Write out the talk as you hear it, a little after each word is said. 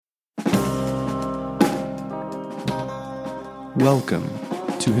Welcome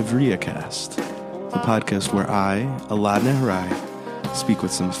to HivriaCast, the podcast where I, Alad Neharai, speak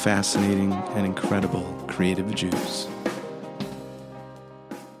with some fascinating and incredible creative Jews.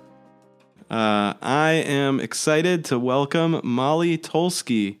 I am excited to welcome Molly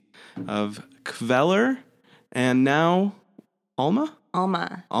Tolsky of Kveller and now Alma?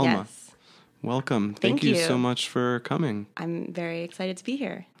 Alma, yes. Welcome. Thank you so much for coming. I'm very excited to be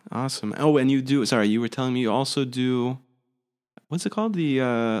here. Awesome. Oh, and you were telling me you also do, what's it called? The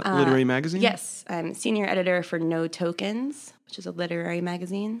literary magazine? Yes. I'm senior editor for No Tokens, which is a literary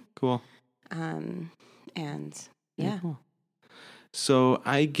magazine. Cool. And yeah. Cool. So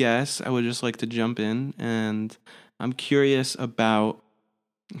I guess I would just like to jump in, and I'm curious about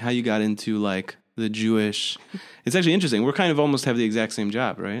how you got into like the Jewish. It's actually interesting. We're kind of almost have the exact same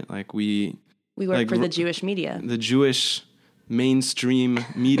job, right? Like we work like, for the Jewish media. The Jewish mainstream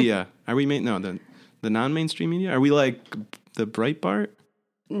media. Are we the non-mainstream media? Are we like the Breitbart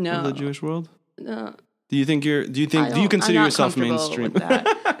of the Jewish world? No. Do you consider yourself mainstream? With that.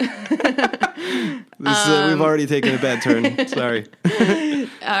 We've already taken a bad turn. Sorry.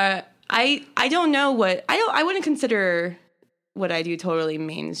 I don't know I wouldn't consider what I do totally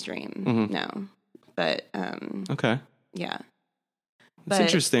mainstream. Mm-hmm. No. But okay. Yeah. It's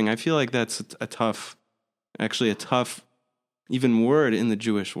interesting. I feel like that's a tough even word in the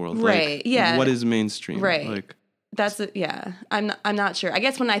Jewish world. Right. Like, yeah. What is mainstream? Right. Like yeah. I'm not sure. I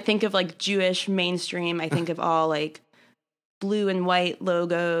guess when I think of like Jewish mainstream, I think of all like blue and white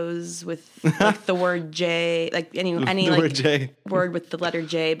logos with like the word J, like any like word J. Word with the letter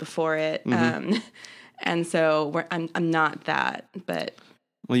J before it. Mm-hmm. And so I'm not that, but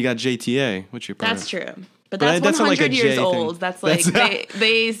well, you got JTA, which you're part That's of. true. But that's 100 like years old. That's like they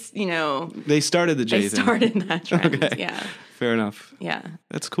they started the J thing. They started that trend. Okay. Yeah. Fair enough. Yeah.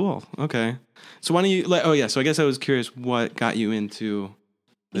 That's cool. Okay. So why don't you so I guess I was curious what got you into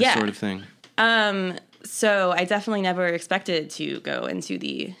this sort of thing. So I definitely never expected to go into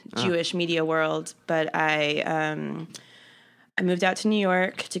the Jewish media world, but I moved out to New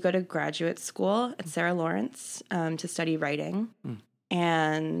York to go to graduate school at Sarah Lawrence to study writing. Mm.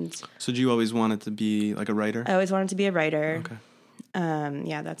 And so, you always wanted to be like a writer? I always wanted to be a writer. Okay.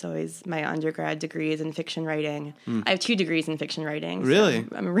 That's always my undergrad degree is in fiction writing. Mm. I have 2 degrees in fiction writing. Really?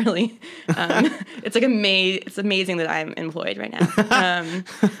 So I'm really. It's like it's amazing that I'm employed right now.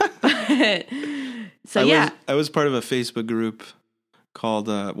 I was part of a Facebook group called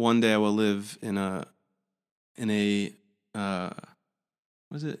 "One Day I Will Live in a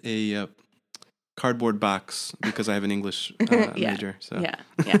cardboard box because I have an English major. So yeah.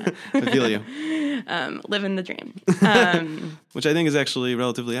 I feel you. Living the dream. Which I think is actually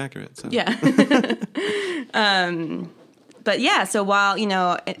relatively accurate. So. Yeah. But yeah, so while,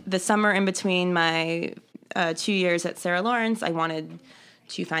 the summer in between my 2 years at Sarah Lawrence, I wanted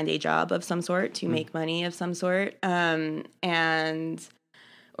to find a job of some sort, to make money of some sort,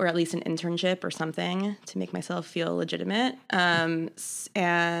 or at least an internship or something to make myself feel legitimate. And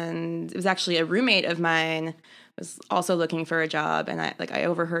it was actually a roommate of mine was also looking for a job, and I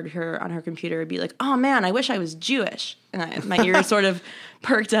overheard her on her computer be like, "Oh man, I wish I was Jewish." And my ears sort of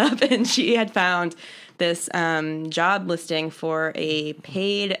perked up, and she had found this job listing for a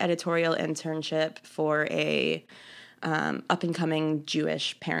paid editorial internship for a up and coming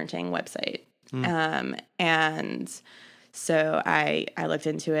Jewish parenting website, and so I looked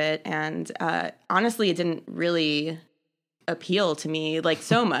into it, and honestly, it didn't really appeal to me like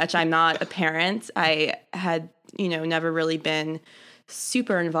so much. I'm not a parent. I had, never really been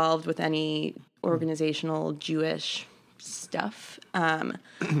super involved with any organizational Jewish stuff.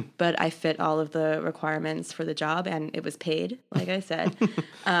 But I fit all of the requirements for the job, and it was paid, like I said.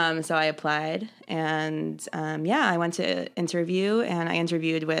 So I applied, and I went to interview, and I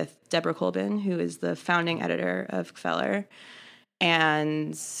interviewed with Deborah Colbin, who is the founding editor of Kveller.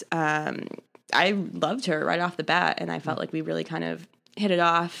 And I loved her right off the bat, and I felt like we really kind of hit it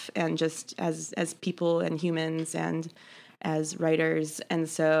off, and just as people and humans and as writers. And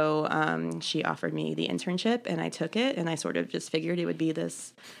so she offered me the internship, and I took it, and I sort of just figured it would be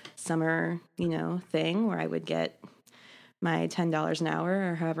this summer, thing where I would get my $10 an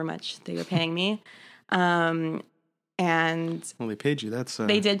hour or however much they were paying me. And they paid you.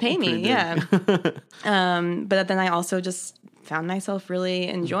 They did pay me, yeah. But then I also just found myself really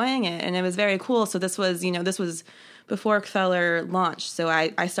enjoying it, and it was very cool. So this was before Kveller launched. So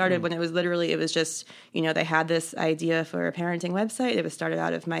I started when it was just, they had this idea for a parenting website. It was started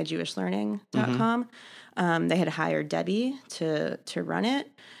out of myjewishlearning.com. They had hired Debbie to run it.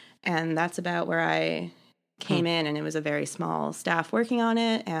 And that's about where I came in, and it was a very small staff working on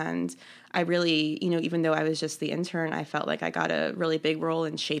it. And I really, even though I was just the intern, I felt like I got a really big role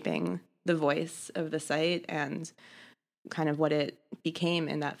in shaping the voice of the site and kind of what it became.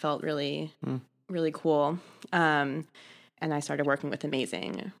 And that felt really, really cool. And I started working with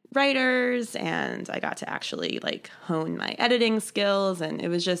amazing writers, and I got to actually like hone my editing skills. And it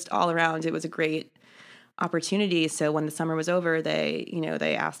was just all around, it was a great opportunity. So when the summer was over, they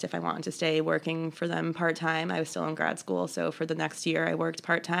asked if I wanted to stay working for them part-time. I was still in grad school. So for the next year I worked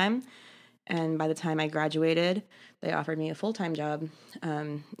part-time. And by the time I graduated, they offered me a full-time job.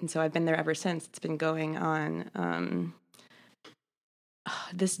 And so I've been there ever since. It's been going on,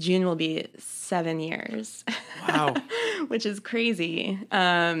 this June will be 7 years. Wow. Which is crazy.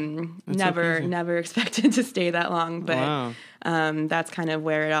 Never expected to stay that long, but wow. That's kind of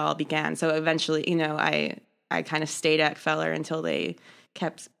where it all began. So eventually, I kind of stayed at Feller until they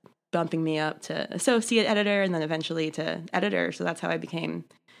kept bumping me up to associate editor and then eventually to editor. So that's how I became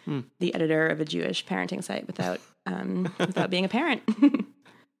the editor of a Jewish parenting site without being a parent.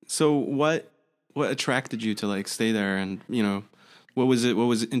 So what attracted you to like stay there, and what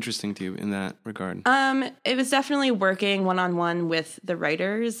was interesting to you in that regard? It was definitely working one-on-one with the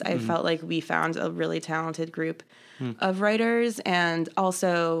writers. I felt like we found a really talented group of writers. And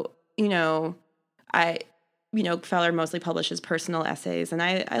also, Feller mostly publishes personal essays. And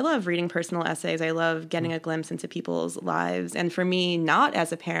I love reading personal essays. I love getting a glimpse into people's lives. And for me, not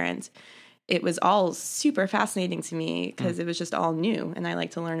as a parent, it was all super fascinating to me because it was just all new. And I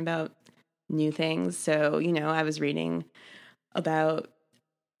like to learn about new things. So, I was reading about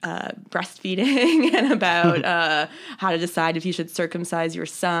breastfeeding and about how to decide if you should circumcise your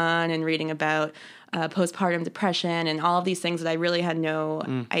son, and reading about postpartum depression and all of these things that I really had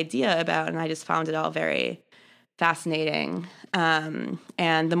no idea about. And I just found it all very fascinating. And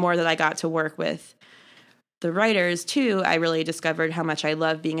the more that I got to work with the writers too, I really discovered how much I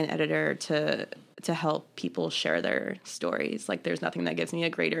love being an editor to help people share their stories. Like there's nothing that gives me a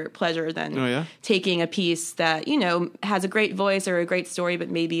greater pleasure than taking a piece that, has a great voice or a great story, but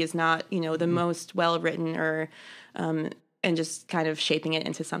maybe is not, the most well-written or, and just kind of shaping it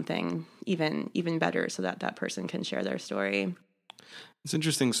into something even better so that person can share their story. It's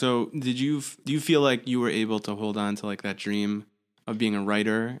interesting. So do you feel like you were able to hold on to like that dream of being a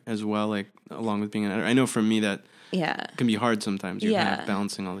writer as well, like along with being an editor? I know for me that can be hard sometimes. You're kind of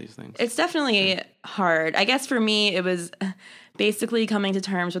balancing all these things. It's definitely hard. I guess for me, it was basically coming to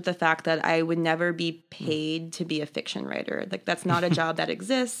terms with the fact that I would never be paid to be a fiction writer. Like that's not a job that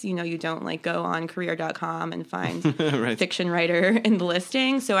exists. You don't like go on career.com and find fiction writer in the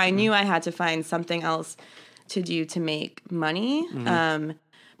listing. So I knew I had to find something else to do to make money.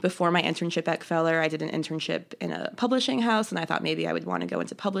 Before my internship at Feller, I did an internship in a publishing house, and I thought maybe I would want to go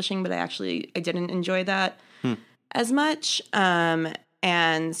into publishing, but I didn't enjoy that as much.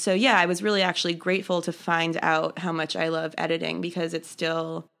 And so, I was really actually grateful to find out how much I love editing, because it's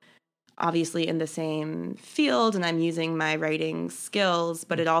still obviously in the same field and I'm using my writing skills,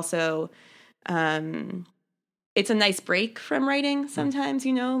 but it also, it's a nice break from writing sometimes,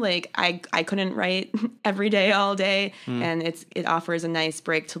 like I couldn't write every day, all day. And it offers a nice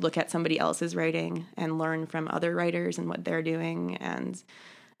break to look at somebody else's writing and learn from other writers and what they're doing. And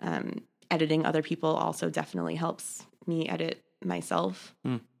editing other people also definitely helps me edit myself.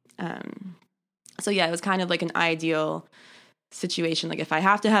 So it was kind of like an ideal situation. Like if I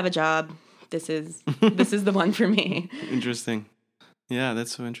have to have a job, this is the one for me. Interesting. Yeah,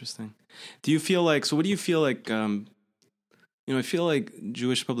 that's so interesting. Do you feel like, so what do you feel like, I feel like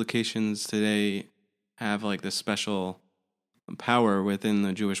Jewish publications today have like this special power within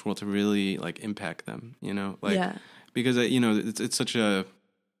the Jewish world to really like impact them, because, it's such a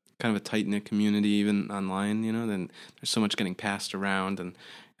kind of a tight-knit community, even online, then there's so much getting passed around. And,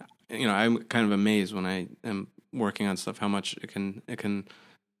 I'm kind of amazed when I am working on stuff, how much it can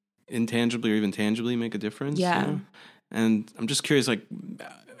intangibly or even tangibly make a difference. Yeah. And I'm just curious, like,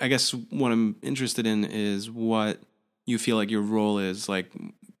 I guess what I'm interested in is what you feel like your role is, like,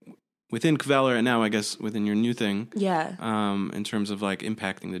 within Kveller and now, I guess, within your new thing. Yeah. In terms of, like,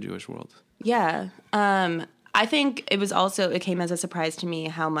 impacting the Jewish world. Yeah. I think it came as a surprise to me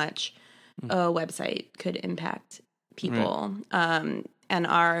how much a website could impact people. Right. And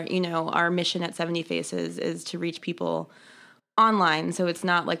our mission at 70 Faces is to reach people online. So it's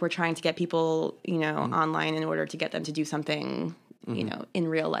not like we're trying to get people, online in order to get them to do something, in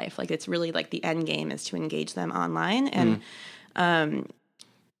real life. Like it's really like the end game is to engage them online. And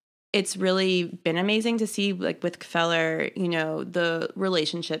it's really been amazing to see, like with Feller, the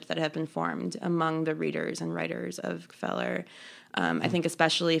relationships that have been formed among the readers and writers of Feller. I think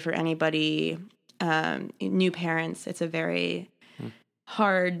especially for anybody new parents, it's a very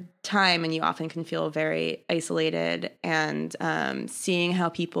hard time, and you often can feel very isolated. And seeing how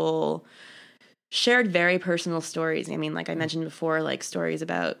people shared very personal stories. I mean, like I mentioned before, like stories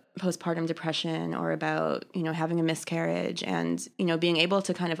about postpartum depression or about, having a miscarriage, and, being able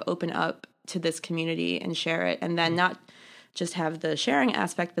to kind of open up to this community and share it, and then not just have the sharing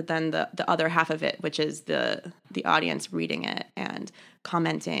aspect, but then the other half of it, which is the audience reading it and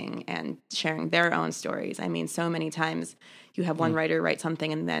commenting and sharing their own stories. I mean, so many times you have one writer write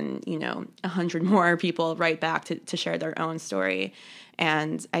something, and then, 100 more people write back to share their own story.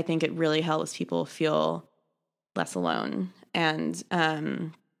 And I think it really helps people feel less alone. And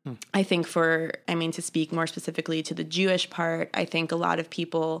I think to speak more specifically to the Jewish part, I think a lot of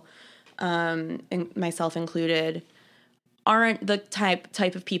people, and myself included, aren't the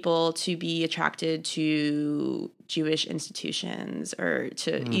type of people to be attracted to Jewish institutions, or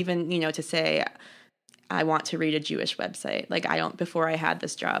to even, to say, I want to read a Jewish website. Like, before I had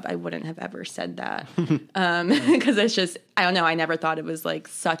this job, I wouldn't have ever said that. Because it's just, I don't know, I never thought it was like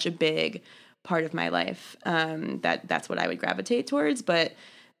such a big part of my life, that's what I would gravitate towards. But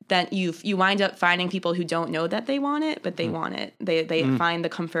then you wind up finding people who don't know that they want it, but they want it. They find the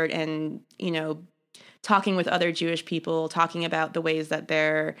comfort in, talking with other Jewish people, talking about the ways that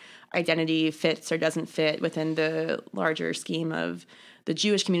their identity fits or doesn't fit within the larger scheme of the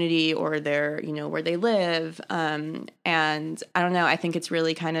Jewish community, or their, where they live. And I don't know, I think it's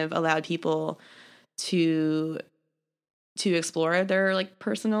really kind of allowed people to explore their like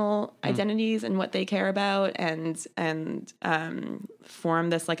personal identities and what they care about, and form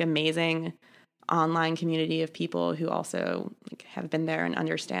this like amazing online community of people who also like have been there and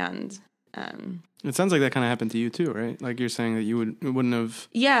understand. It sounds like that kind of happened to you too, right? Like you're saying that you wouldn't have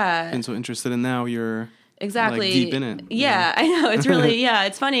been so interested, and now you're exactly like deep in it. Yeah, I know. It's really,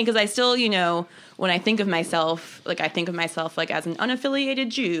 it's funny because I still, when I think of myself, like I think of myself like as an unaffiliated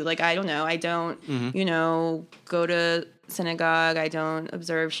Jew. Like, I don't know. I don't, go to synagogue. I don't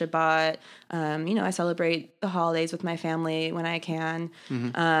observe Shabbat. I celebrate the holidays with my family when I can.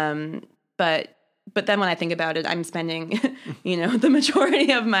 But then when I think about it, I'm spending, the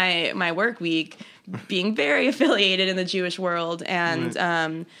majority of my work week being very affiliated in the Jewish world.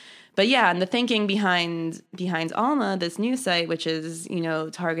 And, but yeah, and the thinking behind Alma, this new site, which is,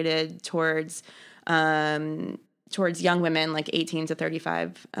 targeted towards young women, like 18 to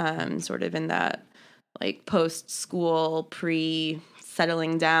 35, sort of in that like post-school,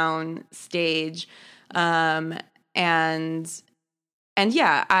 pre-settling down stage. And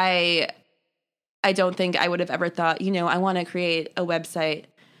yeah, I don't think I would have ever thought, I want to create a website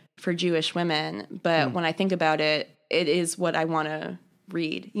for Jewish women. But when I think about it, it is what I want to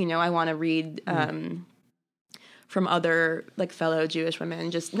read. I want to read from other like fellow Jewish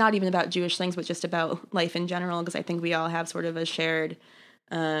women, just not even about Jewish things, but just about life in general, because I think we all have sort of a shared...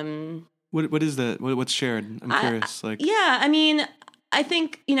 What is that? What's shared? I'm curious. I mean, I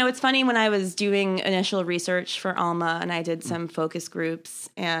think, it's funny, when I was doing initial research for Alma and I did some focus groups,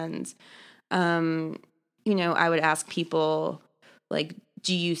 and... I would ask people, like,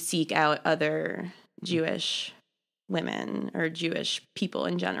 do you seek out other Jewish women or Jewish people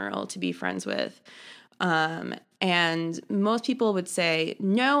in general to be friends with? And most people would say,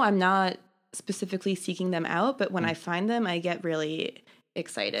 no, I'm not specifically seeking them out, but when I find them, I get really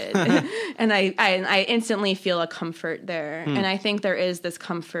excited. And I instantly feel a comfort there. And I think there is this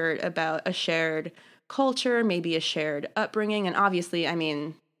comfort about a shared culture, maybe a shared upbringing. And obviously, I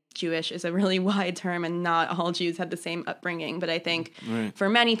mean, Jewish is a really wide term, and not all Jews had the same upbringing. But I think for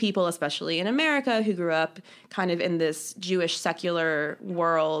many people, especially in America, who grew up kind of in this Jewish secular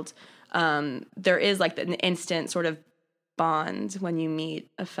world, there is like an instant sort of bond when you meet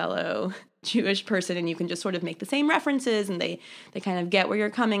a fellow Jewish person, and you can just sort of make the same references, and they kind of get where you're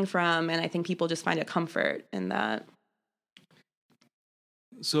coming from. And I think people just find a comfort in that.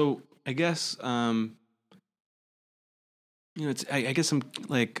 So I guess... I guess I'm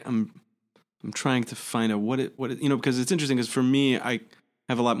trying to find out what it, because it's interesting, because for me, I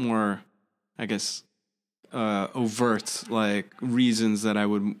have a lot more, I guess, overt, like, reasons that I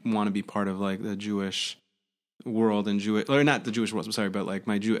would want to be part of, like, the Jewish world and or not the Jewish world, I'm sorry, but, like,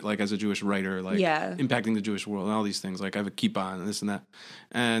 like, as a Jewish writer, like, impacting the Jewish world and all these things. Like, I have a kippah and this and that.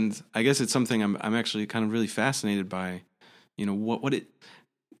 And I guess it's something I'm actually kind of really fascinated by, what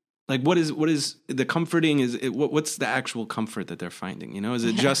is the comforting? What's the actual comfort that they're finding? Is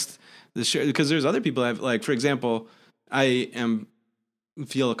it just the share? Because there's other people have, like, for example, I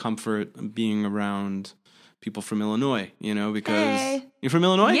feel a comfort being around people from Illinois, because you're from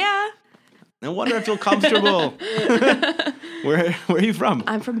Illinois? Yeah. No wonder I feel comfortable. Where are you from?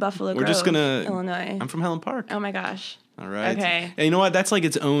 I'm from Buffalo Grove, Illinois. I'm from Helen Park. Oh my gosh. All right. Okay. And you know what? That's like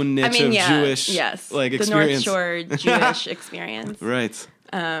its own niche of Jewish, like, experience. The North Shore Jewish experience. Right.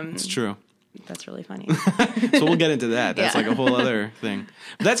 It's true. That's really funny. So we'll get into that. That's like a whole other thing.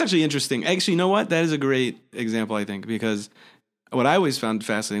 But that's actually interesting. Actually, you know what? That is a great example, I think, because what I always found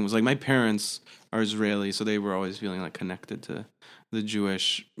fascinating was, like, my parents are Israeli, so they were always feeling like connected to the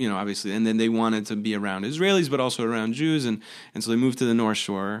Jewish, obviously, and then they wanted to be around Israelis, but also around Jews, and so they moved to the North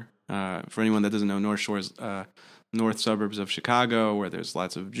Shore. For anyone that doesn't know, North Shore is north suburbs of Chicago, where there's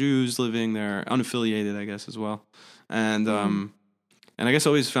lots of Jews living there, unaffiliated, I guess, as well. And and I guess I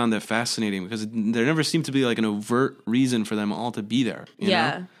always found that fascinating because there never seemed to be like an overt reason for them all to be there. You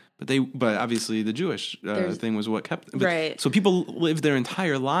know? But obviously the Jewish thing was what kept them. Right. So people lived their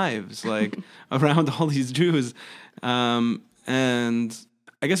entire lives like around all these Jews, and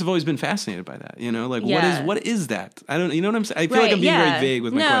I guess I've always been fascinated by that. Like what is that? I don't. You know what I'm saying? I feel like I'm being very vague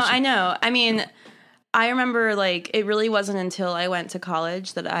with my question. No, I know. I mean, I remember, like, it really wasn't until I went to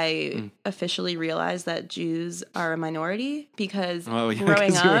college that I officially realized that Jews are a minority because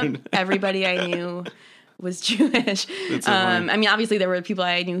growing up, everybody I knew was Jewish. I mean, obviously there were people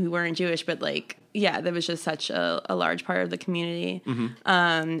I knew who weren't Jewish, but like, there was just such a large part of the community.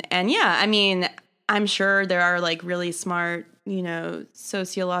 And I mean, I'm sure there are like really smart,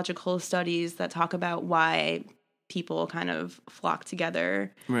 sociological studies that talk about why people kind of flock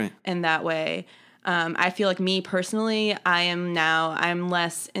together in that way. I feel like me personally, I'm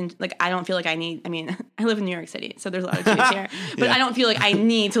less I don't feel like I mean, I live in New York City, so there's a lot of Jews here, but I don't feel like I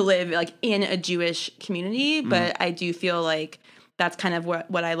need to live like in a Jewish community, but I do feel like that's kind of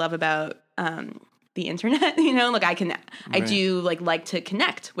what I love about, the internet, like I do like to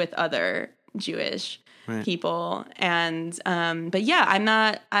connect with other Jewish people. And, but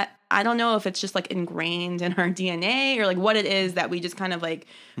I don't know if it's just like ingrained in our DNA or like what it is that we just kind of like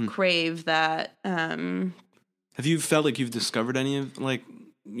crave that. Have you felt like you've discovered any of like,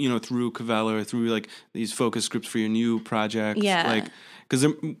 through Cavella or through like these focus groups for your new project? Yeah. Like, cause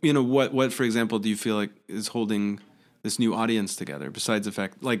what, for example, do you feel like is holding this new audience together besides the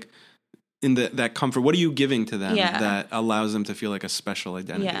fact, like in that comfort, what are you giving to them that allows them to feel like a special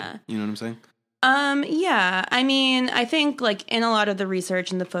identity? Yeah. You know what I'm saying? I mean, I think like in a lot of the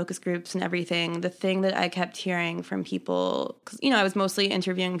research and the focus groups and everything, the thing that I kept hearing from people, because, I was mostly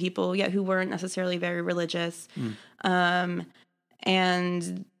interviewing people who weren't necessarily very religious. And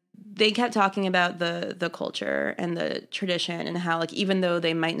they kept talking about the culture and the tradition and how like, even though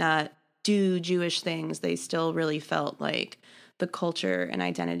they might not do Jewish things, they still really felt like the culture and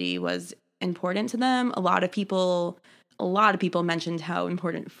identity was important to them. A lot of people mentioned how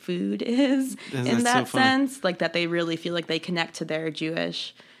important food is in that sense, like that they really feel like they connect to their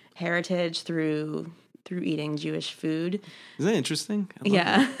Jewish heritage through eating Jewish food. Is that interesting?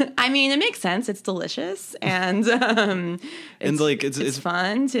 That. I mean, it makes sense. It's delicious, and it's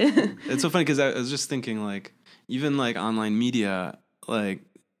fun to. It's so funny because I was just thinking, like, even like online media, like.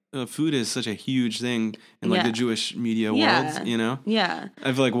 Food is such a huge thing in like the Jewish media world, Yeah.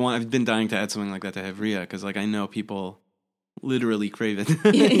 I've been dying to add something like that to Hevria because like I know people literally crave it.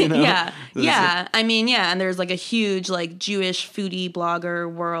 Yeah. I mean, and there's like a huge like Jewish foodie blogger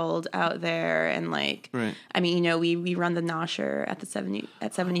world out there, and like, I mean, we run the Nosher at 70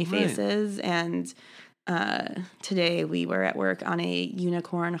 Faces, and today we were at work on a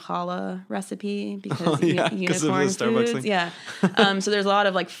unicorn challah recipe because unicorn foods. So there's a lot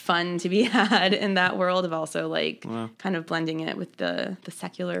of like fun to be had in that world of also like kind of blending it with the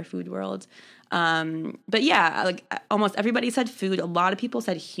secular food world. But like almost everybody said food. A lot of people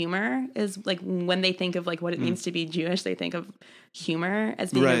said humor is like when they think of like what it means to be Jewish, they think of humor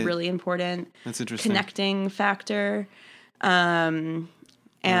as being a really important connecting factor.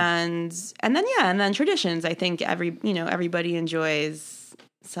 And then traditions. I think everybody enjoys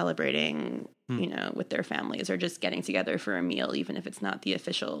celebrating, with their families or just getting together for a meal, even if it's not the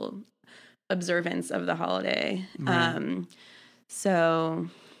official observance of the holiday. So.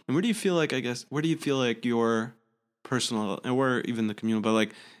 And where do you feel like your personal, or even the communal, but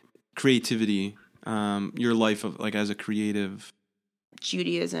like creativity, your life of like as a creative,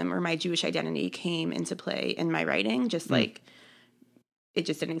 Judaism or my Jewish identity came into play in my writing, just like. It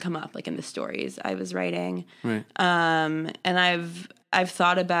just didn't come up like in the stories I was writing. Right. And I've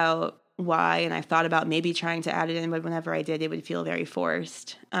thought about why, and I've thought about maybe trying to add it in, but whenever I did, it would feel very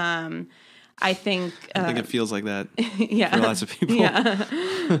forced. I think it feels like that for lots of people. Yeah.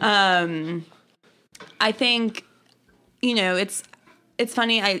 I think, it's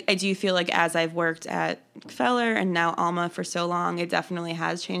funny. I do feel like as I've worked at Feller and now Alma for so long, it definitely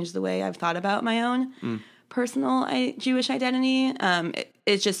has changed the way I've thought about my own personal Jewish identity.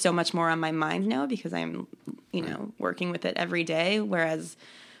 It's just so much more on my mind now because I'm, working with it every day. Whereas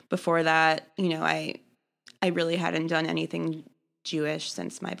before that, I really hadn't done anything Jewish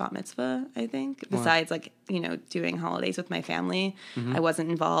since my bat mitzvah, I think. Besides, doing holidays with my family. I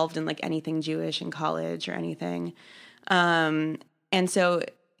wasn't involved in, anything Jewish in college or anything. And so,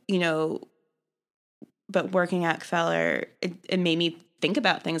 but working at Kfeller, it made me think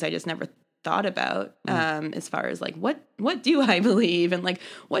about things I just never thought about, as far as what do I believe and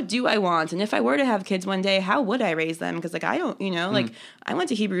what do I want, and if I were to have kids one day, how would I raise them? Because I don't, I went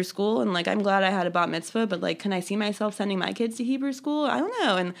to Hebrew school and I'm glad I had a bat mitzvah, but can I see myself sending my kids to Hebrew school? I don't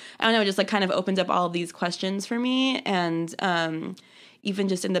know, and I don't know, just kind of opened up all of these questions for me, and even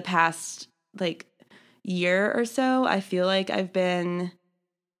just in the past year or so, I feel like I've been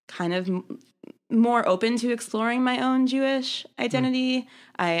kind of more open to exploring my own Jewish identity.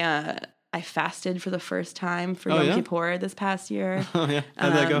 I fasted for the first time for Yom Kippur this past year. Oh, yeah.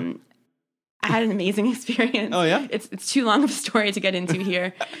 How'd that go? I had an amazing experience. Oh, yeah? It's too long of a story to get into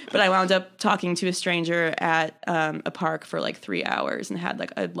here, but I wound up talking to a stranger at a park for 3 hours and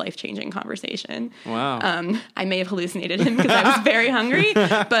had a life-changing conversation. Wow. I may have hallucinated him because I was very hungry,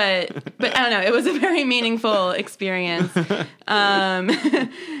 but I don't know. It was a very meaningful experience. And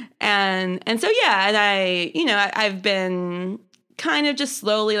so, yeah, and I've been kind of just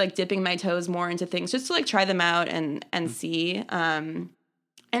slowly dipping my toes more into things just to try them out and see.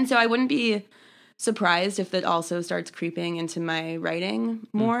 And so I wouldn't be surprised if that also starts creeping into my writing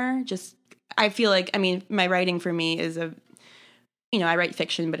more. Just, I feel my writing for me is I write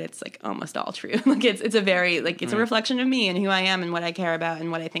fiction, but it's almost all true. It's a very, it's a reflection of me and who I am and what I care about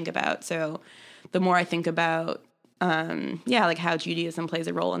and what I think about. So the more I think about, how Judaism plays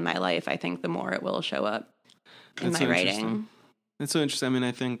a role in my life, I think the more it will show up in my writing. It's so interesting.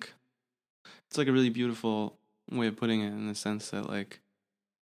 I think it's a really beautiful way of putting it, in the sense that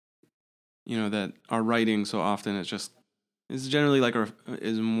that our writing so often is generally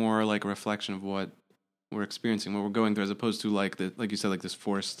is more a reflection of what we're experiencing, what we're going through, as opposed to like you said, this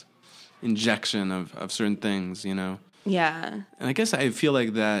forced injection of certain things, Yeah. And I guess I feel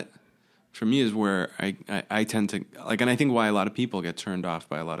that for me is where I tend to and I think why a lot of people get turned off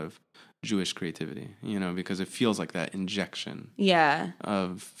by a lot of Jewish creativity, because it feels like that injection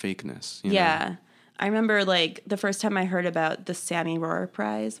of fakeness. Yeah. I remember the first time I heard about the Sammy Rohr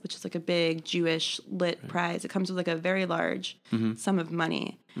Prize, which is a big Jewish lit prize. It comes with a very large sum of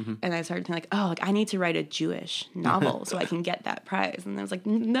money. And I started thinking I need to write a Jewish novel so I can get that prize. And I was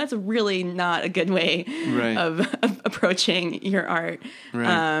that's really not a good way of approaching your art.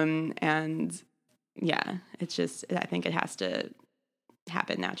 Right. And yeah, it's just, I think it has to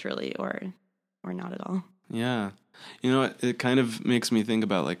happen naturally or not at all. Yeah. It kind of makes me think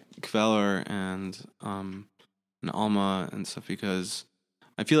about Kveller and Alma and stuff, because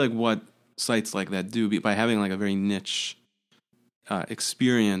I feel what sites like that do, by having a very niche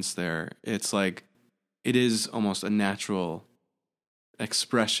experience there, it's it is almost a natural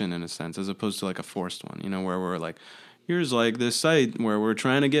expression in a sense, as opposed to a forced one, where we're here's this site where we're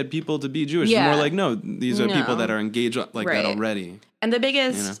trying to get people to be Jewish. Yeah. More no, these are people that are engaged that already. And the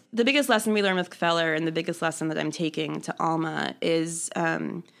biggest lesson we learn with Kveller, and the biggest lesson that I'm taking to Alma, is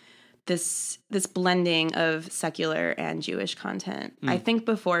this blending of secular and Jewish content. I think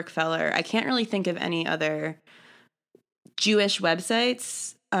before Kveller, I can't really think of any other Jewish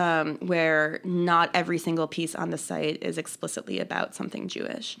websites where not every single piece on the site is explicitly about something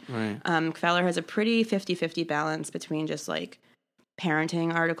Jewish. Right. Kveller has a pretty 50-50 balance between just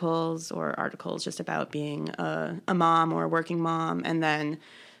parenting articles or articles just about being a mom or a working mom, and then,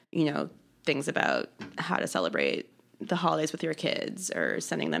 things about how to celebrate the holidays with your kids or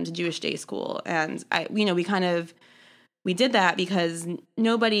sending them to Jewish day school. And we did that because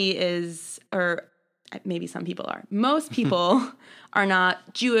nobody is, or maybe some people are. Most people are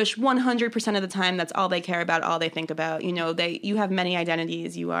not Jewish 100% of the time. That's all they care about, all they think about. You have many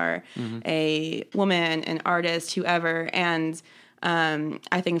identities. You are a woman, an artist, whoever. And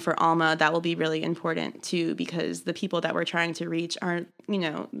I think for Alma, that will be really important too, because the people that we're trying to reach aren't,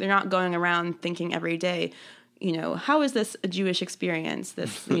 they're not going around thinking every day, how is this a Jewish experience?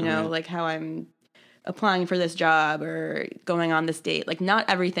 This, how I'm applying for this job or going on this date. Not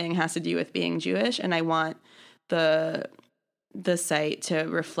everything has to do with being Jewish, and I want the site to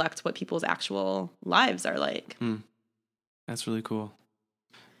reflect what people's actual lives are like. That's really cool.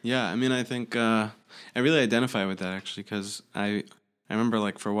 Yeah, I think I really identify with that, actually, because I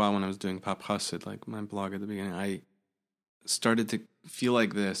remember for a while when I was doing Pop Chassid, my blog at the beginning, I started to feel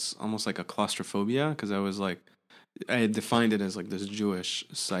this almost a claustrophobia, because I was I had defined it as this Jewish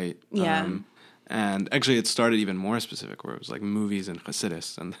site. Yeah. And actually, it started even more specific, where it was like movies and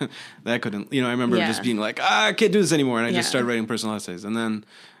Hasidus, and that couldn't. I remember just being like, I can't do this anymore, and I just started writing personal essays, and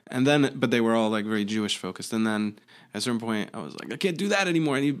then, but they were all like very Jewish focused, and then at a certain point, I was like, I can't do that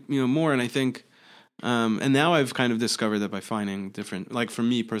anymore. I need more, and I think, and now I've kind of discovered that by finding different, like for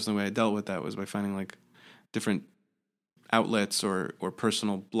me personally, the way I dealt with that was by finding like different outlets or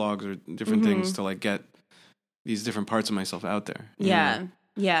personal blogs or different things to like get these different parts of myself out there.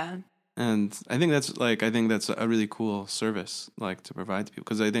 Yeah. And I think that's a really cool service, like, to provide to people,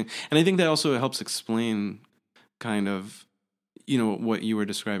 because I think that also helps explain kind of, what you were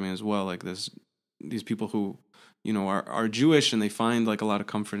describing as well, like these people who, are Jewish, and they find like a lot of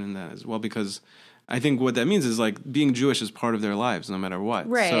comfort in that as well, because I think what that means is like being Jewish is part of their lives no matter what.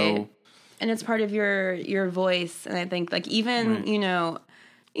 Right. So, and it's part of your voice, and I think like even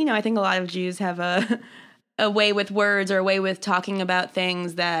I think a lot of Jews have a way with words or a way with talking about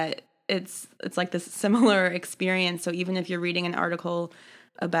things that it's like this similar experience. So even if you're reading an article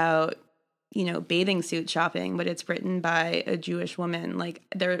about, bathing suit shopping, but it's written by a Jewish woman, like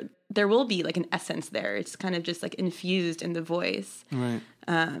there will be like an essence there. It's kind of just like infused in the voice. Right.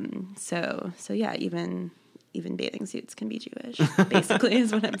 So yeah, even bathing suits can be Jewish, basically,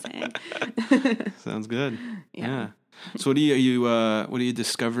 is what I'm saying. Sounds good. Yeah. So what are you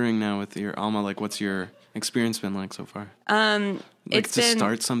discovering now with your Alma? Like, what's your experience been like so far?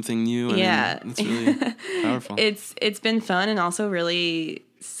 Start something new. It's really powerful. It's been fun and also really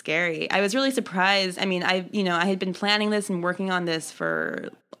scary. I was really surprised. I mean, I had been planning this and working on this for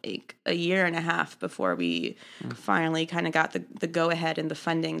like a year and a half before we finally kind of got the go ahead and the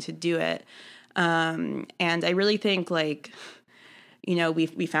funding to do it. And I really think like,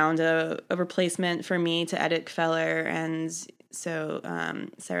 we found a replacement for me to edit Feller, and so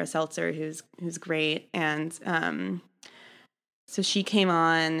Sarah Seltzer, who's great, and so she came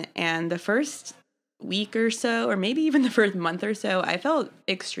on, and the first week or so, or maybe even the first month or so, I felt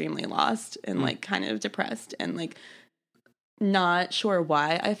extremely lost and like kind of depressed, and like not sure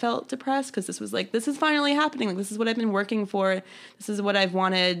why I felt depressed, because this is finally happening. Like, this is what I've been working for. This is what I've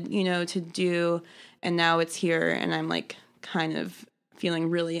wanted, to do, and now it's here, and I'm like kind of feeling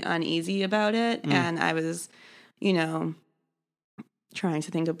really uneasy about it. And I was, trying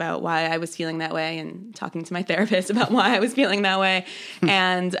to think about why I was feeling that way and talking to my therapist about why I was feeling that way.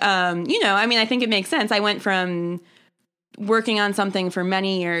 And, I think it makes sense. I went from working on something for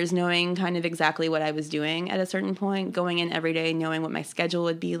many years, knowing kind of exactly what I was doing at a certain point, going in every day, knowing what my schedule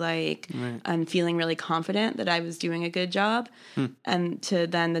would be like, and feeling really confident that I was doing a good job. And to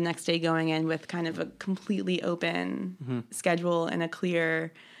then the next day going in with kind of a completely open schedule and a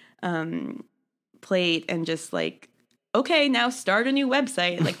clear plate, and just like, okay, now start a new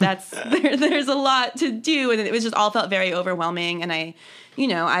website. Like there's a lot to do. And it was just all felt very overwhelming. And I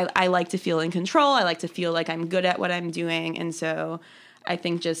like to feel in control. I like to feel like I'm good at what I'm doing. And so I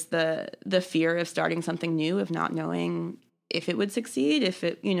think just the fear of starting something new, of not knowing if it would succeed, if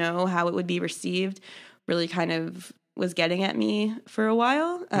it, how it would be received, really kind of was getting at me for a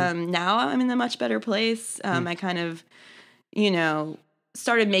while. Now I'm in a much better place. I kind of,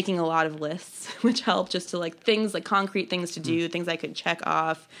 started making a lot of lists, which helped, just to like things, like concrete things to do, things I could check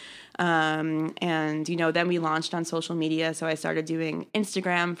off. And, then we launched on social media. So I started doing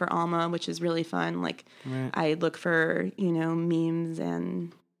Instagram for Alma, which is really fun. Like I look for, memes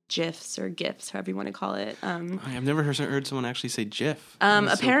and GIFs or GIFs, however you want to call it. I've never heard someone actually say GIF.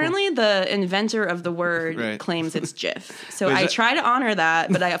 Apparently so cool. The inventor of the word claims it's GIF. So I try to honor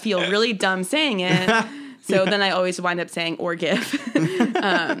that, but I feel really dumb saying it. So then I always wind up saying or GIF. GIF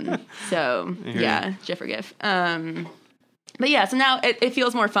or GIF. But yeah, so now it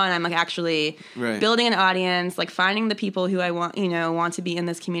feels more fun. I'm like actually building an audience, like finding the people who I want to be in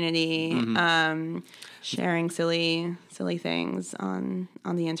this community, sharing silly things on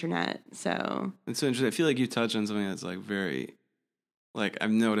the internet. So it's so interesting. I feel like you touched on something that's like very, like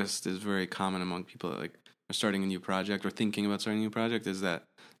I've noticed is very common among people that like are starting a new project or thinking about starting a new project, is that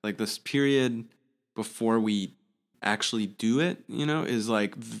like this period before we actually do it, is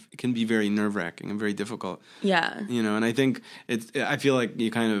like, can be very nerve-wracking and very difficult. Yeah. And I think I feel like you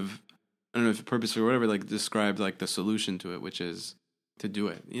kind of, I don't know if purposely or whatever, like described like the solution to it, which is to do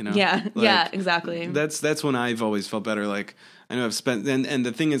it, Yeah. Like, yeah, exactly. That's when I've always felt better. Like I know I've spent, and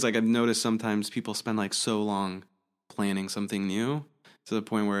the thing is, like I've noticed sometimes people spend like so long planning something new to the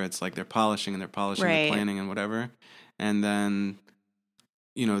point where it's like they're polishing the planning and whatever. And then,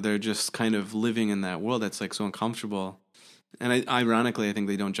 they're just kind of living in that world that's like so uncomfortable And ironically, I think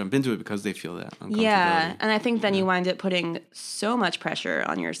they don't jump into it because they feel that uncomfortability. Yeah, and I think then you wind up putting so much pressure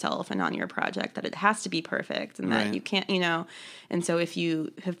on yourself and on your project that it has to be perfect and that you can't, and so if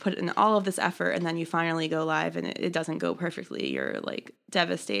you have put in all of this effort and then you finally go live and it doesn't go perfectly, you're like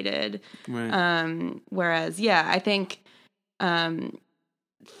devastated. Right. Whereas, I think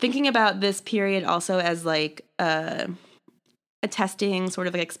thinking about this period also as like a testing sort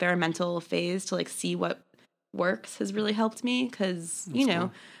of like experimental phase to like see what works has really helped me because,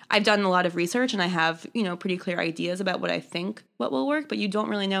 cool. I've done a lot of research and I have, pretty clear ideas about what I think what will work, but you don't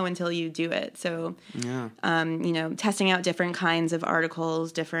really know until you do it. So, testing out different kinds of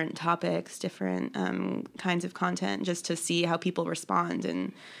articles, different topics, different kinds of content just to see how people respond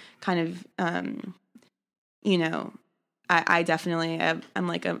and kind of, I definitely I'm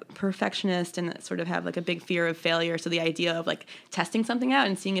like a perfectionist and sort of have like a big fear of failure. So the idea of like testing something out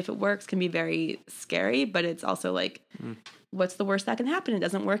and seeing if it works can be very scary, but it's also like, what's the worst that can happen? It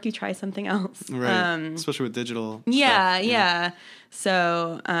doesn't work. You try something else. Right. Especially with digital stuff. Yeah.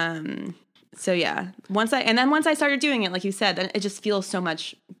 So once I started doing it, like you said, then it just feels so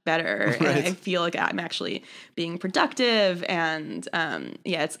much better. Right. And I feel like I'm actually being productive and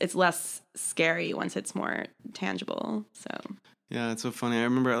it's less scary once it's more tangible. So yeah, it's so funny. I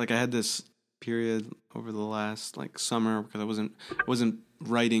remember like I had this period over the last like summer because I wasn't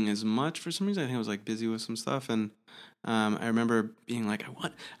writing as much for some reason. I think I was like busy with some stuff, and I remember being like,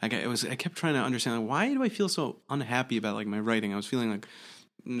 I kept trying to understand like, why do I feel so unhappy about like my writing? I was feeling like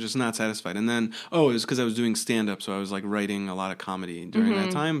I'm just not satisfied. And then, it was because I was doing stand-up, so I was like writing a lot of comedy during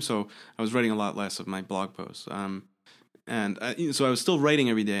that time. So I was writing a lot less of my blog posts. So I was still writing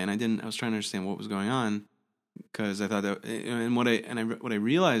every day, and I was trying to understand what was going on because I thought that, and what I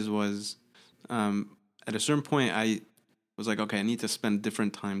realized was, at a certain point, I was like, okay, I need to spend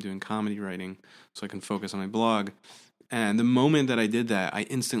different time doing comedy writing so I can focus on my blog. And the moment that I did that, I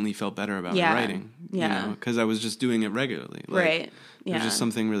instantly felt better about my writing. Because I was just doing it regularly. Like, right. Yeah. There's just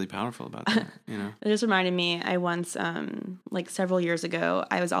something really powerful about that. It just reminded me. I once, like several years ago,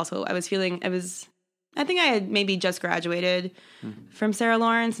 I think I had maybe just graduated from Sarah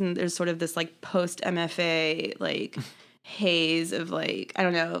Lawrence, and there's sort of this like post MFA like haze of like, I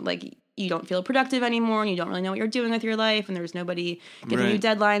don't know, like you don't feel productive anymore and you don't really know what you're doing with your life, and there's nobody giving you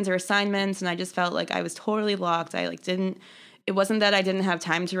deadlines or assignments, and I just felt like I was totally locked. It wasn't that I didn't have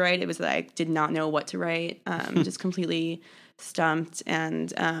time to write, it was that I did not know what to write. Just completely stumped.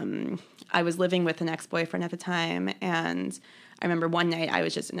 And I was living with an ex-boyfriend at the time, and I remember one night I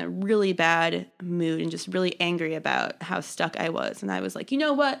was just in a really bad mood and just really angry about how stuck I was. And I was like, you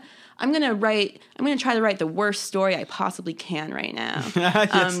know what? I'm going to try to write the worst story I possibly can right now.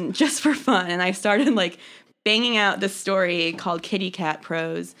 Yes. Just for fun. And I started like banging out this story called Kitty Cat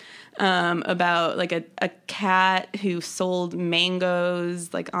Prose, about like a cat who sold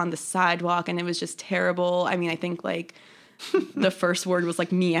mangoes like on the sidewalk. And it was just terrible. I mean, I think like the first word was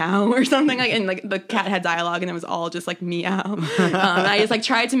like meow or something, like, and like the cat had dialogue and it was all just like meow. I just like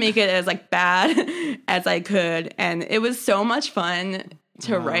tried to make it as like bad as I could, and it was so much fun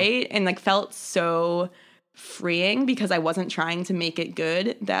to write, and like felt so freeing because I wasn't trying to make it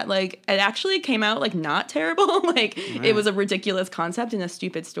good, that like it actually came out like not terrible. Like it was a ridiculous concept and a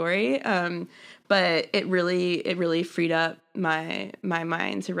stupid story, but it really freed up my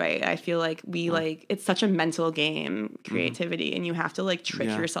mind to write. I feel like like it's such a mental game, creativity, and you have to like trick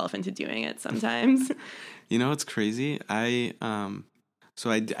yourself into doing it sometimes. You know what's crazy? I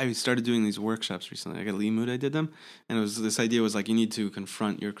started doing these workshops recently. Like at Limud, I did them, and this idea was like you need to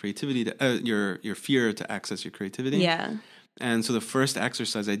confront your creativity, your fear to access your creativity. Yeah. And so the first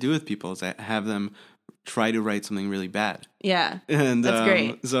exercise I do with people is I have them try to write something really bad. Yeah. And that's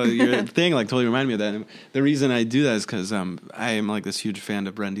great. So your thing like totally reminded me of that. And the reason I do that is because I am like this huge fan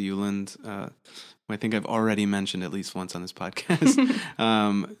of Brenda Uland, who I think I've already mentioned at least once on this podcast.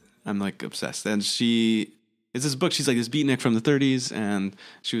 I'm like obsessed. And it's this book, she's like this beatnik from the 30s, and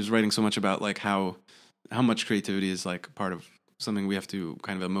she was writing so much about like how much creativity is like part of something we have to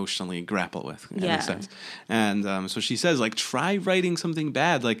kind of emotionally grapple with in a sense. And so she says like, try writing something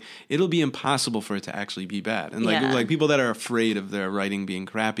bad. Like it'll be impossible for it to actually be bad. And like people that are afraid of their writing being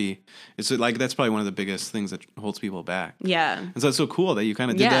crappy, it's like, that's probably one of the biggest things that holds people back. Yeah. And so it's so cool that you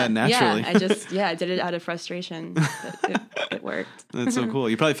kind of did that naturally. Yeah. I did it out of frustration. It worked. That's so cool.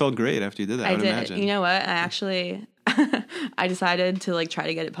 You probably felt great after you did that. I would imagine. You know what? I actually, I decided to like try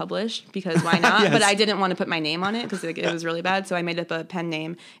to get it published because why not? Yes. But I didn't want to put my name on it because it was really bad. So I made up a pen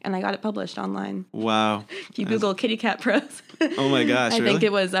name and I got it published online. Wow. If you Google Kitty Cat Prose. Oh my gosh, I really? think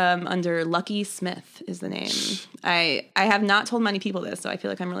it was under Lucky Smith is the name. I have not told many people this, so I feel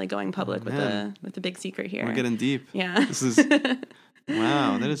like I'm really going public with the big secret here. We're getting deep. Yeah. This is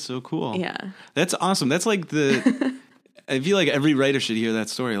wow, that is so cool. Yeah. That's awesome. That's like I feel like every writer should hear that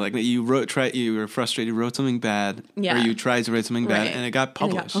story. Like you were frustrated, wrote something bad, or you tried to write something bad, and it got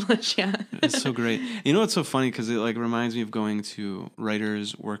published. Yeah. It's so great. You know what's so funny? Because it like reminds me of going to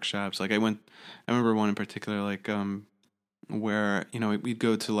writers' workshops. Like I remember one in particular, like where we'd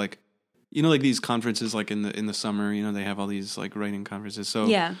go to like like these conferences, like in the summer. They have all these like writing conferences. So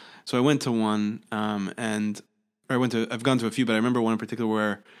I went to one, I've gone to a few, but I remember one in particular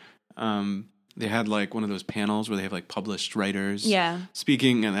where they had like one of those panels where they have like published writers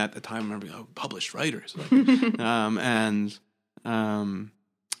speaking, and at the time I remember published writers, like, I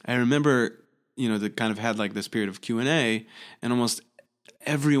remember they kind of had like this period of Q&A, and almost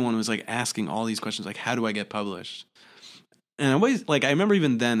everyone was like asking all these questions, like how do I get published? And I always like I remember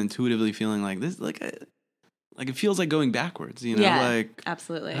even then intuitively feeling like this like it feels like going backwards, like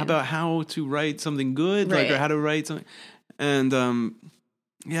absolutely. How about how to write something good, right. like, or how to write something, and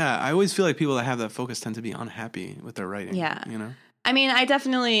I always feel like people that have that focus tend to be unhappy with their writing. Yeah. I mean, I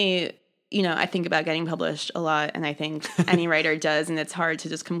definitely, I think about getting published a lot, and I think any writer does, and it's hard to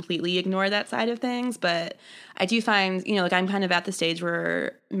just completely ignore that side of things. But I do find, like I'm kind of at the stage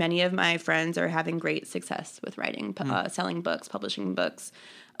where many of my friends are having great success with writing, selling books, publishing books.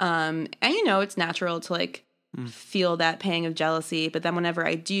 And, it's natural to like feel that pang of jealousy. But then whenever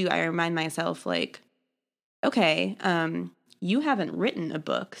I do, I remind myself like, okay, you haven't written a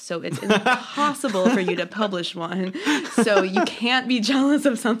book, so it's impossible for you to publish one. So you can't be jealous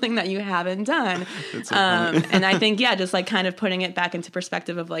of something that you haven't done. So and I think, just like kind of putting it back into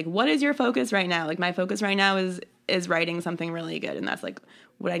perspective of like, what is your focus right now? Like my focus right now is writing something really good. And that's like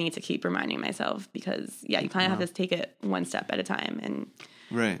what I need to keep reminding myself because you kind of have to take it one step at a time. And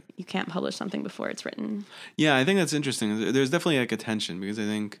right. You can't publish something before it's written. Yeah, I think that's interesting. There's definitely like a tension because I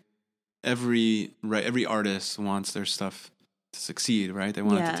think every artist wants their stuff to succeed, right? They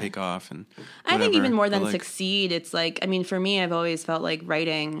want it to take off, and whatever. I think even more than succeed, it's like, I mean, for me, I've always felt like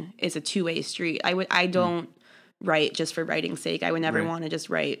writing is a two-way street. I don't write just for writing's sake. I would never want to just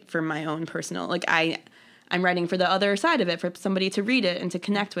write for my own personal, like I'm writing for the other side of it, for somebody to read it and to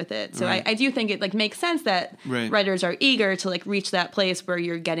connect with it. So I do think it like makes sense that writers are eager to like reach that place where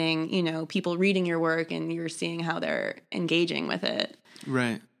you're getting, people reading your work and you're seeing how they're engaging with it.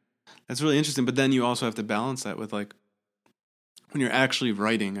 Right. That's really interesting. But then you also have to balance that with like, when you're actually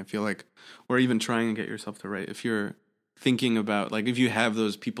writing, I feel like, or even trying to get yourself to write, if you're thinking about, like, if you have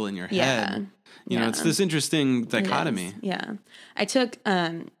those people in your head, it's this interesting dichotomy. Yeah. I took,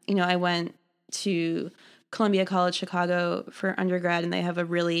 I went to Columbia College Chicago for undergrad, and they have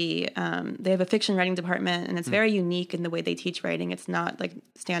they have a fiction writing department, and it's very unique in the way they teach writing. It's not like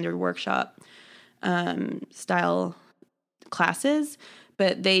standard workshop style classes.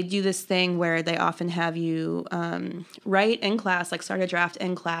 But they do this thing where they often have you write in class, like start a draft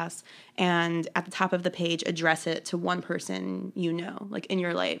in class, and at the top of the page, address it to one person like in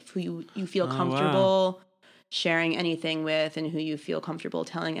your life, who you feel comfortable sharing anything with and who you feel comfortable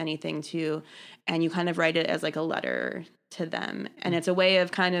telling anything to. And you kind of write it as like a letter to them. And it's a way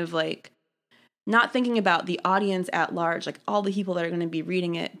of kind of like not thinking about the audience at large, like all the people that are going to be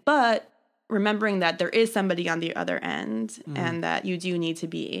reading it, but remembering that there is somebody on the other end and that you do need to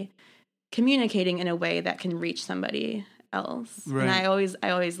be communicating in a way that can reach somebody else. Right. And I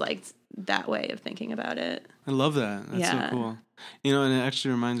always liked that way of thinking about it. I love that. That's so cool. And it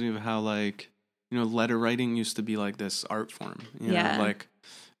actually reminds me of how like, letter writing used to be like this art form, like,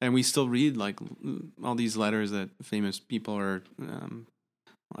 and we still read like all these letters that famous people or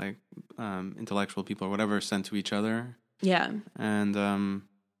intellectual people or whatever sent to each other. Yeah.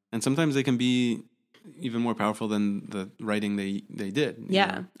 And sometimes they can be even more powerful than the writing they did.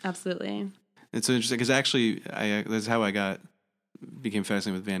 Yeah, absolutely. It's so interesting because actually, that's how I became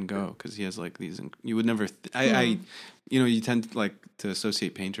fascinated with Van Gogh, because he has like these. You would never. You tend to like to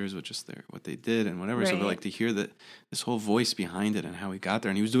associate painters with just what they did and whatever. Right. So, but like to hear this whole voice behind it and how he got there,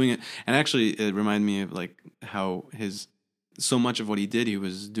 and he was doing it. And actually, it reminded me of like how so much of what he did, he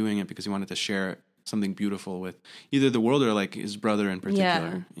was doing it because he wanted to share something beautiful with either the world or like his brother in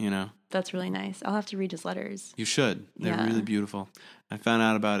particular, That's really nice. I'll have to read his letters. You should. They're really beautiful. I found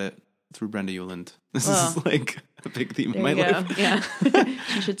out about it through Brenda Euland. This is like a big theme in my life. Yeah.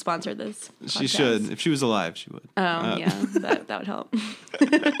 She should sponsor this podcast. She should. If she was alive, she would. Oh, yeah. That would help.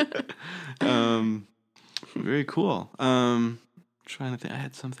 Very cool. Trying to think. I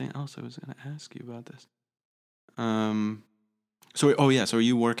had something else I was going to ask you about this. So are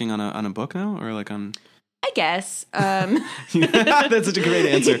you working on a book now, or like on? I guess. That's such a great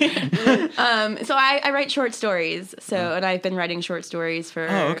answer. So I write short stories. And I've been writing short stories for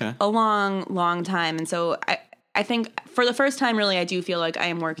a long, long time. And so I think for the first time, really, I do feel like I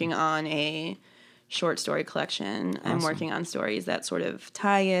am working on a short story collection. Awesome. I'm working on stories that sort of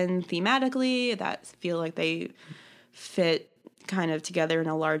tie in thematically, that feel like they fit kind of together in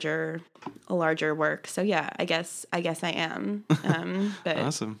a larger work. So yeah, I guess I am. But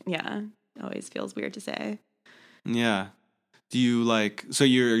awesome. Yeah, it always feels weird to say. Yeah. Do you so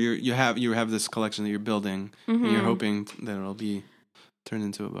you have this collection that you're building, and you're hoping that it'll be turned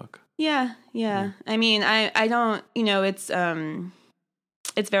into a book? Yeah. I mean, I don't,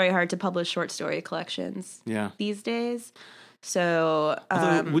 it's very hard to publish short story collections these days. So,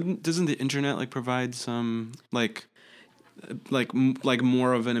 doesn't the internet provide some more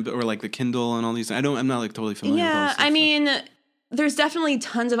of an, or the Kindle and all these? I'm not totally familiar with all this stuff. I mean, there's definitely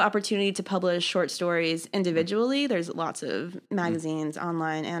tons of opportunity to publish short stories individually. There's lots of magazines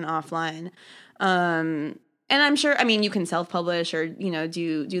online and offline. And I'm sure, you can self-publish or,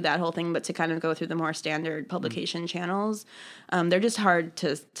 do that whole thing, but to kind of go through the more standard publication channels, they're just hard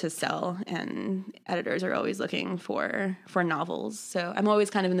to sell, and editors are always looking for novels. So I'm always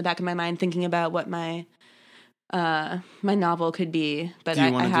kind of in the back of my mind thinking about what my novel could be, but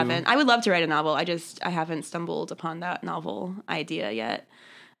I haven't. I would love to write a novel. I haven't stumbled upon that novel idea yet.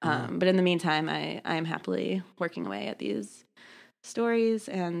 But in the meantime, I am happily working away at these stories,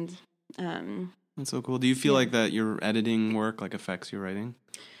 and that's so cool. Do you feel like that your editing work affects your writing?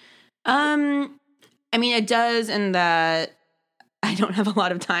 It does, in that I don't have a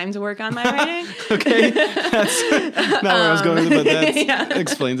lot of time to work on my writing. Okay, that's not where I was going, but that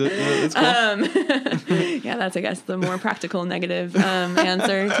explains it. Yeah, that's cool. Yeah, that's, I guess, the more practical negative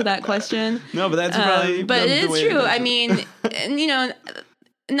answer to that question. No, but that's probably. But it is true.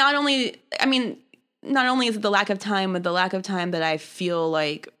 Not only is it the lack of time, but the lack of time that I feel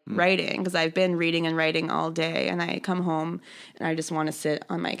like writing, because I've been reading and writing all day, and I come home and I just want to sit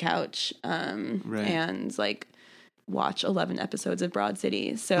on my couch and watch 11 episodes of Broad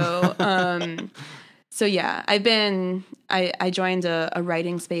City. So, so yeah, I joined a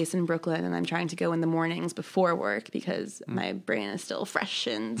writing space in Brooklyn, and I'm trying to go in the mornings before work because my brain is still fresh,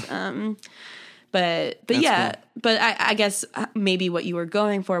 and, but yeah, cool. But I guess maybe what you were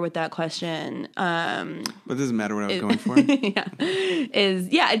going for with that question, but it doesn't matter what I was going for.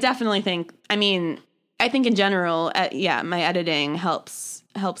 I definitely think, I think in general, my editing helps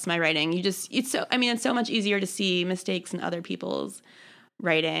my writing. It's so much easier to see mistakes in other people's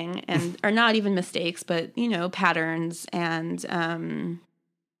writing, and or not even mistakes, but patterns and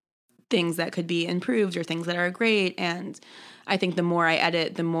things that could be improved or things that are great. And I think the more I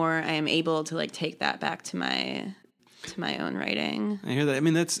edit, the more I am able to take that back to my own writing. I hear that.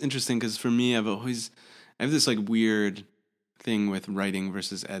 That's interesting, because for me, I have this weird thing with writing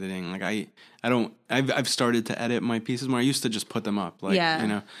versus editing. I've started to edit my pieces more. I used to just put them up,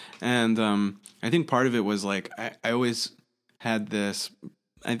 and I think part of it was I always had this,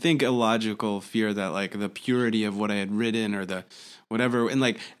 I think, illogical fear that the purity of what I had written, or the whatever, and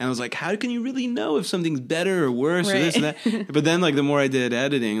I was how can you really know if something's better or worse, or this and that? But then the more I did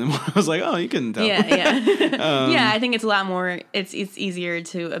editing, the more I was oh, you can tell. I think it's a lot more, it's easier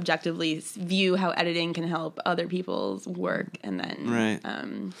to objectively view how editing can help other people's work, and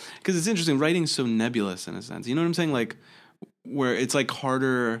then because it's interesting, writing's so nebulous in a sense, you know what I'm saying, where it's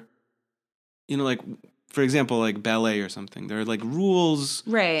harder, for example, ballet or something, there are rules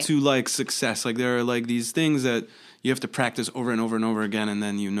to success. There are these things that you have to practice over and over and over again, and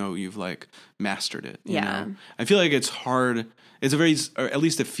then you've mastered it. You know? I feel it's hard. It's or at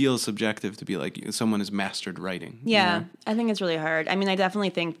least it feels subjective to be someone has mastered writing. Yeah, I think it's really hard. I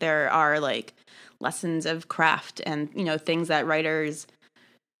definitely think there are lessons of craft and things that writers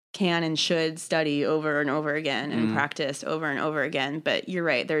can and should study over and over again and practice over and over again. But you're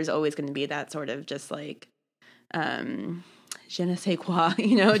right. There's always going to be that sort of just je ne sais quoi,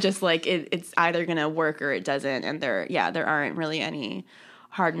 just it's either going to work or it doesn't. And there aren't really any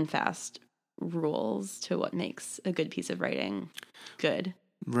hard and fast rules to what makes a good piece of writing good.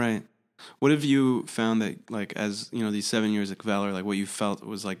 Right. What have you found that as these 7 years at Valor, what you felt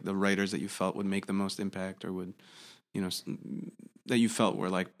was the writers that you felt would make the most impact, or would that you felt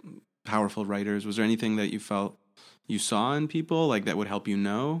were powerful writers? Was there anything that you felt you saw in people that would help you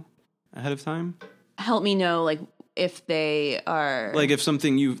know ahead of time? Help me know if they are if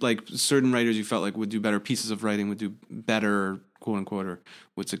something you certain writers you felt would do better, pieces of writing would do better, quote unquote, or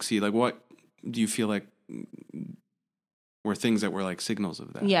would succeed. What do you feel were things that were like signals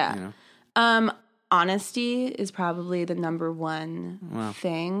of that. Yeah. You know? Honesty is probably the number one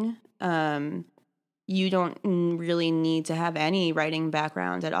thing. You don't really need to have any writing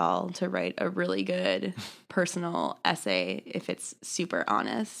background at all to write a really good personal essay if it's super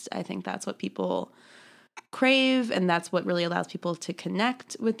honest. I think that's what people crave, and that's what really allows people to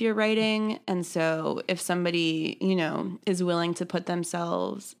connect with your writing. And so if somebody, you know, is willing to put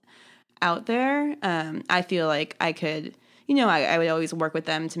themselves out there, I feel like I could, you know, I would always work with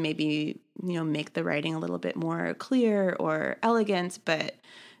them to maybe, you know, make the writing a little bit more clear or elegant.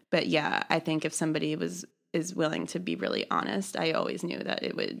 But yeah, I think if somebody is willing to be really honest, I always knew that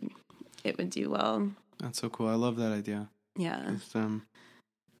it would do well. That's so cool. I love that idea. Yeah.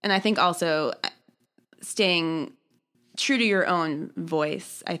 And I think also staying true to your own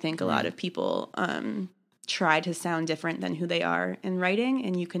voice. I think a lot of people try to sound different than who they are in writing,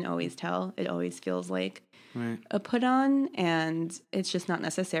 and you can always tell. It always feels like a put on, and it's just not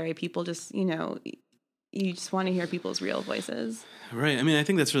necessary. People just, you know, you just want to hear people's real voices. Right. I mean, I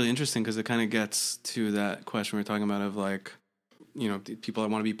think that's really interesting because it kind of gets to that question we were talking about of like, you know, people that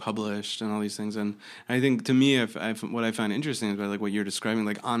want to be published and all these things. And I think to me, what I find interesting is about like what you're describing,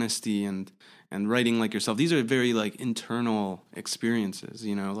 like honesty and writing like yourself. These are very like internal experiences,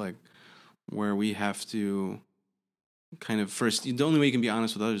 you know, like where we have to kind of first, the only way you can be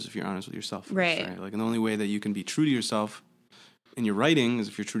honest with others is if you're honest with yourself. First, right. Like, and the only way that you can be true to yourself in your writing is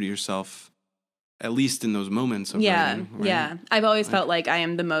if you're true to yourself, at least in those moments of writing. Right? Yeah. I've always felt like I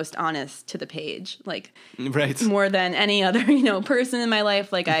am the most honest to the page, like more than any other, you know, person in my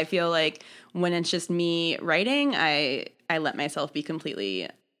life. Like I feel like when it's just me writing, I let myself be completely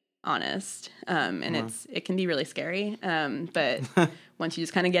honest. And it can be really scary. But once you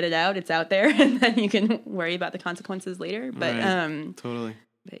just kind of get it out, it's out there, and then you can worry about the consequences later. But totally.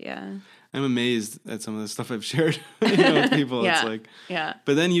 But yeah. I'm amazed at some of the stuff I've shared with people. It's like,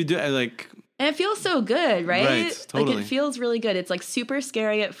 but then you do like, and it feels so good, right? Right, totally. Like it feels really good. It's like super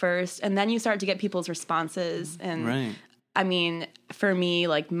scary at first, and then you start to get people's responses. And I mean, for me,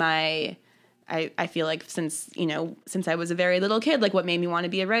 like I feel like since I was a very little kid, like what made me want to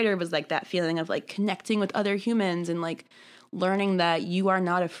be a writer was like that feeling of like connecting with other humans and like learning that you are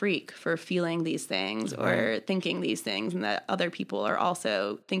not a freak for feeling these things or thinking these things, and that other people are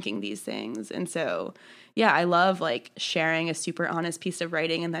also thinking these things. And so, yeah, I love like sharing a super honest piece of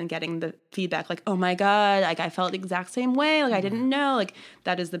writing and then getting the feedback like, oh my God, like I felt the exact same way. Like I didn't know. Like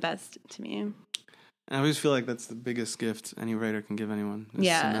that is the best to me. I always feel like that's the biggest gift any writer can give anyone. Is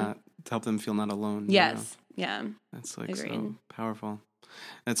to help them feel not alone. Yes. You know? Yeah. That's like so powerful.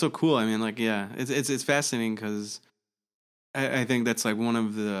 That's so cool. I mean, like, yeah, it's fascinating because I think that's like one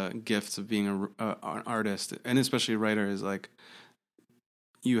of the gifts of being an artist, and especially a writer, is like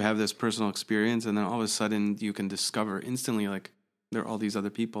you have this personal experience, and then all of a sudden you can discover instantly like there are all these other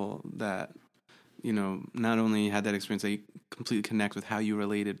people that, you know, not only had that experience, they completely connect with how you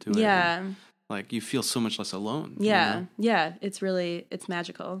related to it. Yeah. And, like you feel so much less alone. Yeah. You know? Yeah. It's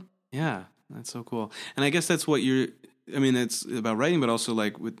magical. Yeah. That's so cool. And I guess that's what it's about writing, but also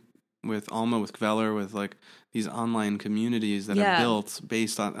like with Alma, with Kveller, with like these online communities that are built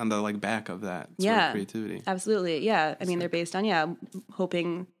based on the like back of that sort of creativity. Absolutely. Yeah. I mean, they're based on,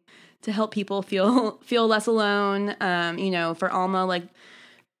 hoping to help people feel less alone. You know, for Alma, like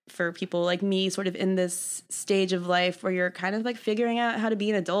for people like me sort of in this stage of life where you're kind of like figuring out how to be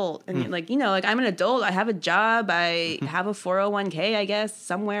an adult, and like, you know, like I'm an adult, I have a job, I have a 401k, I guess,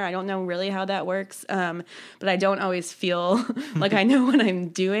 somewhere. I don't know really how that works. But I don't always feel like I know what I'm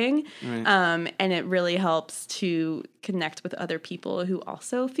doing. And it really helps to connect with other people who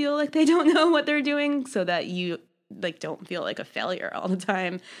also feel like they don't know what they're doing, so that you like don't feel like a failure all the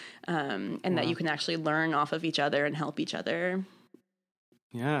time. And that you can actually learn off of each other and help each other.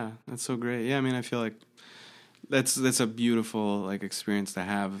 Yeah, that's so great. Yeah, I mean, I feel like that's a beautiful like experience to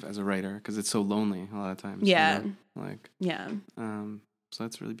have as a writer because it's so lonely a lot of times. Yeah. You know? Like. Yeah. So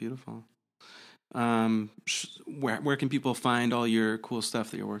that's really beautiful. Where can people find all your cool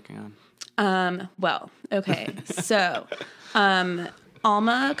stuff that you're working on? Well, okay. So,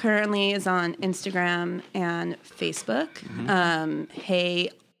 Alma currently is on Instagram and Facebook. Hey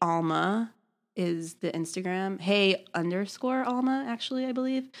Alma is the Instagram. Hey_Alma, actually, I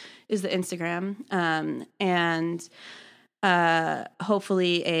believe, is the Instagram. And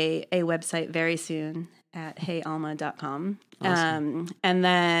hopefully a website very soon at heyalma.com. Awesome. And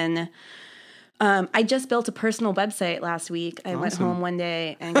then I just built a personal website last week. I went home one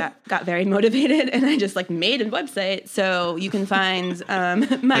day and got very motivated, and I just made a website. So you can find my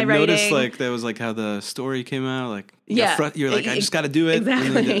I've writing. Noticed that was how the story came out. You're I just got to do it.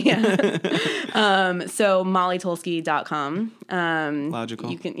 Exactly. Yeah. So mollytolsky.com.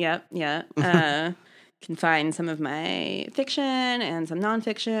 Logical. You can. Yeah. Can find some of my fiction and some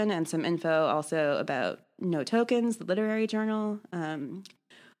nonfiction and some info also about No Tokens, the literary journal,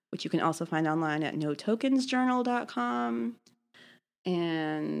 which you can also find online at notokensjournal.com.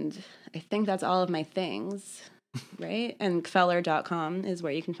 And I think that's all of my things, right? And Kfeller.com is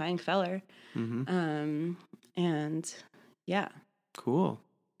where you can find Kfeller. Mm-hmm. And yeah. Cool.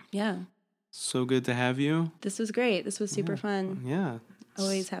 Yeah. So good to have you. This was great. This was super fun. Yeah.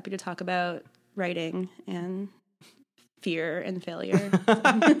 Always happy to talk about writing and fear and failure.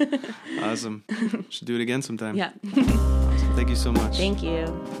 Awesome. Should do it again sometime. Yeah. Awesome. Thank you so much. Thank you.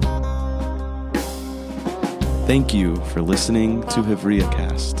 Thank you for listening to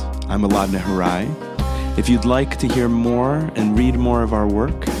HevriaCast. I'm Aladna Harai. If you'd like to hear more and read more of our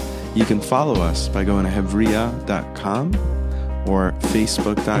work, you can follow us by going to hevria.com or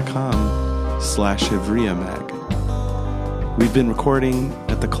facebook.com/hevriamag. We've been recording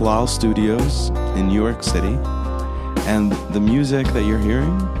at the Kalal Studios in New York City, and the music that you're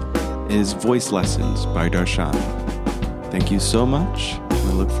hearing is Voice Lessons by Darshan. Thank you so much, and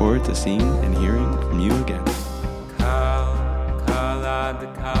I look forward to seeing and hearing from you again.